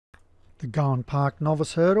The Gowran Park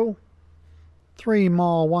Novice Hurdle, 3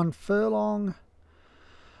 mile 1 furlong.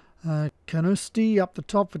 Canusti up the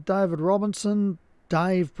top for David Robinson,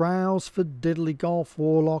 Dave Brailsford, Deadly Golf,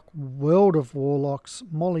 Warlock, World of Warlocks,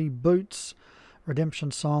 Molly Boots,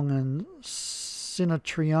 Redemption Song and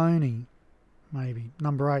Sinatrione, maybe,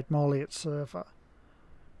 number 8 Molly at Surfer.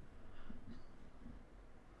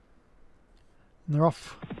 And they're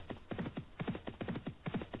off.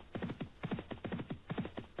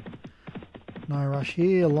 No rush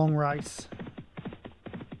here, long race.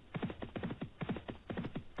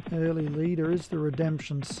 Early leader is the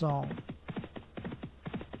Redemption Song.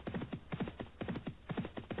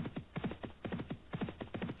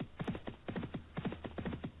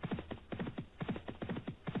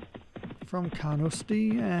 From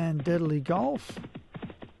Carnoustie and Deadly Golf.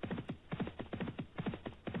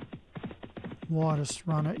 Widest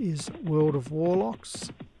runner is World of Warlocks.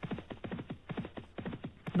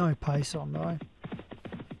 No pace on though.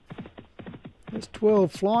 There's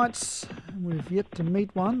 12 flights. We've yet to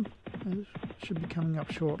meet one. It should be coming up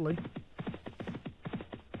shortly.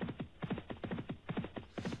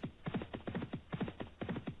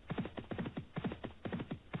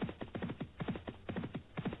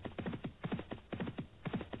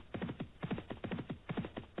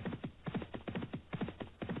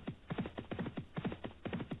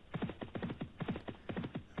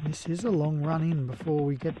 This is a long run in before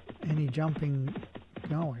we get any jumping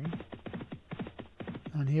going.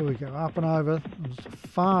 And here we go, up and over. It was a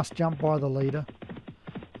fast jump by the leader.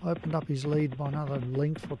 Opened up his lead by another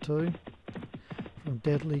length or two. From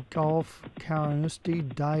Deadly Golf, Carnoustie,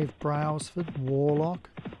 Dave Brailsford, Warlock,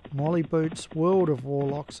 Molly Boots, World of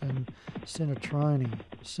Warlocks and Sinatrione.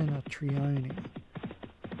 Or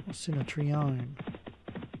Sinatrione.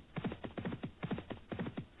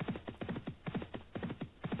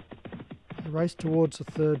 They race towards the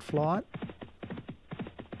third flight.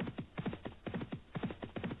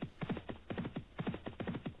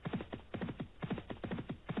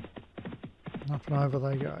 Up and over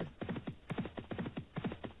they go.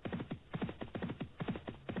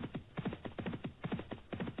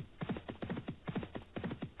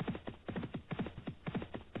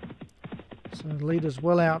 So the leader's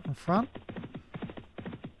well out in front.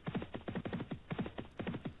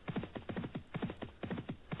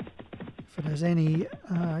 If it has any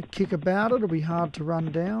kick about it, it'll be hard to run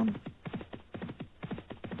down.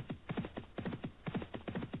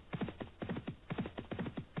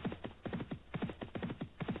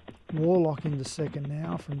 Warlock into second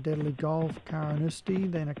now from Deadly Golf, Carnoustie,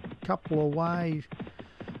 then a couple away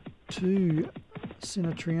to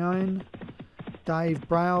Sinatrione, Dave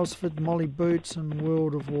Brailsford, Molly Boots and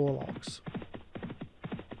World of Warlocks.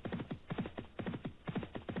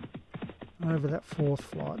 Over that fourth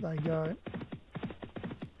flight they go.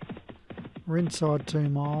 We're inside 2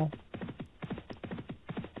 mile.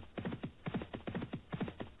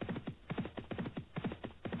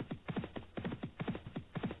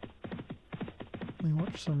 We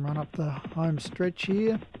watch them run up the home stretch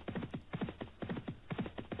here.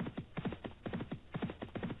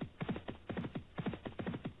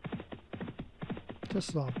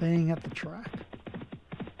 Just like being at the track.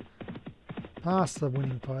 Past the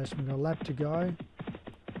winning post, we've got a lap to go.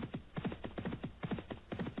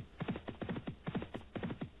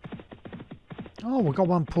 Oh, we've got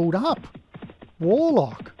one pulled up.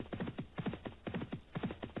 Warlock.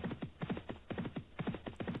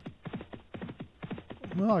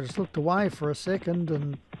 Well, I just looked away for a second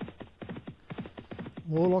and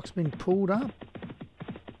Warlock's been pulled up.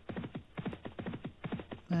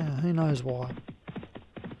 Who knows why.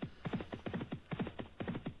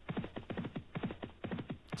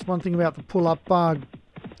 It's one thing about the pull-up bug,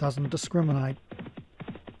 doesn't discriminate.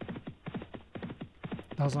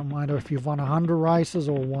 Doesn't matter if you've won 100 races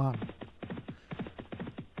or 1.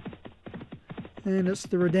 And it's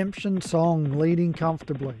the Redemption Song leading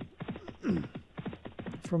comfortably.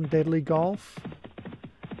 From Deadly Golf,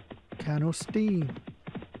 Carnoustie.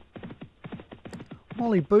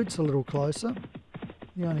 Molly Boots a little closer,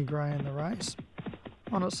 the only grey in the race.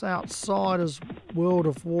 On its outside is World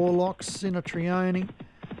of Warlocks, Sinatrione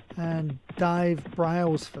and Dave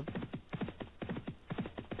Brailsford.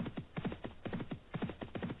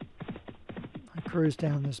 I cruise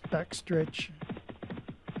down this back stretch.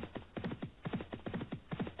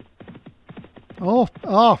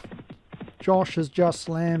 Oh! Josh has just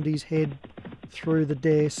slammed his head through the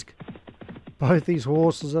desk. Both these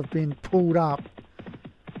horses have been pulled up.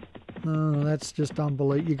 Oh, that's just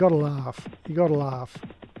unbelievable. You gotta laugh. You gotta laugh.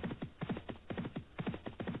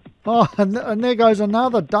 Oh, and there goes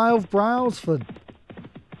another, Dave Brailsford.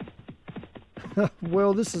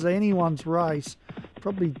 Well, this is anyone's race.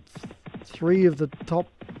 Probably 3 of the top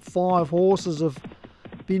 5 horses have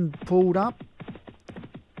been pulled up.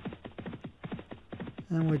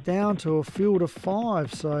 And we're down to a field of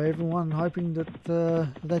 5, so everyone hoping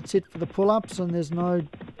that that's it for the pull-ups and there's no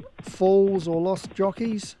falls or lost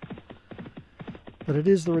jockeys. But it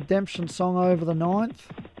is the Redemption Song over the 9th,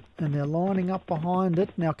 and they're lining up behind it.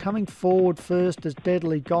 Now coming forward first is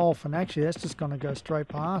Deadly Golf, and actually that's just going to go straight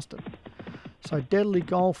past it. So Deadly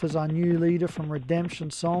Golf is our new leader from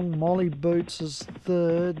Redemption Song. Molly Boots is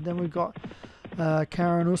 3rd. Then we've got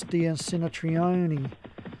Karen Usti and Sinatrione.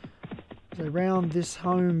 So round this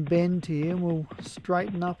home bend here, we'll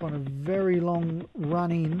straighten up on a very long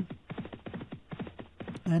run in.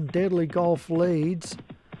 And Deadly Golf leads.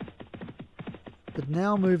 But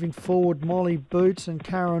now moving forward, Molly Boots and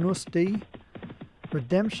Karen Usti.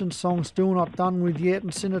 Redemption Song still not done with yet,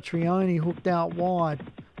 and Sinatrione hooked out wide.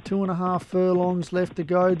 2.5 furlongs left to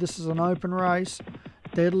go. This is an open race.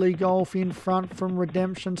 Deadly Golf in front from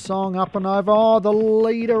Redemption Song, up and over. Oh, the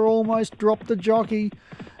leader almost dropped the jockey.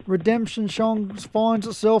 Redemption Song finds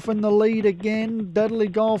itself in the lead again. Deadly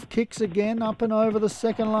Golf kicks again, up and over the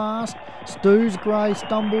second last. Stu's Grey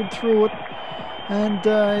stumbled through it. And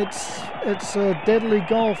it's Deadly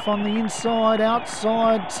Golf on the inside,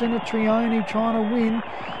 outside. Sinatrione trying to win.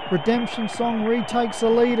 Redemption Song retakes the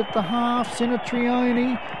lead at the half.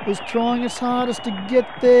 Sinatrione is trying its hardest to get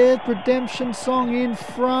there. Redemption Song in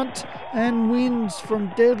front and wins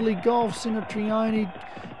from Deadly Golf. Sinatrione,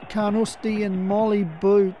 Carnoustie and Molly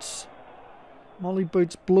Boots. Molly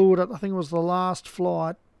Boots blew it at, I think it was the last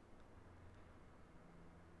flight.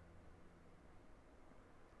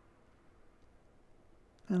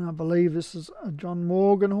 And I believe this is a John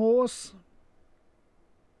Morgan horse.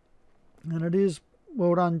 And it is.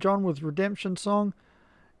 Well done, John, with Redemption Song.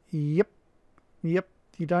 Yep. You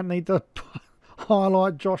don't need to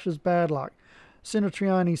highlight Josh's bad luck.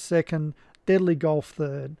 Sinatrione 2nd. Deadly Golf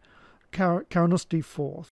 3rd. Carnoustie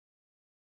 4th.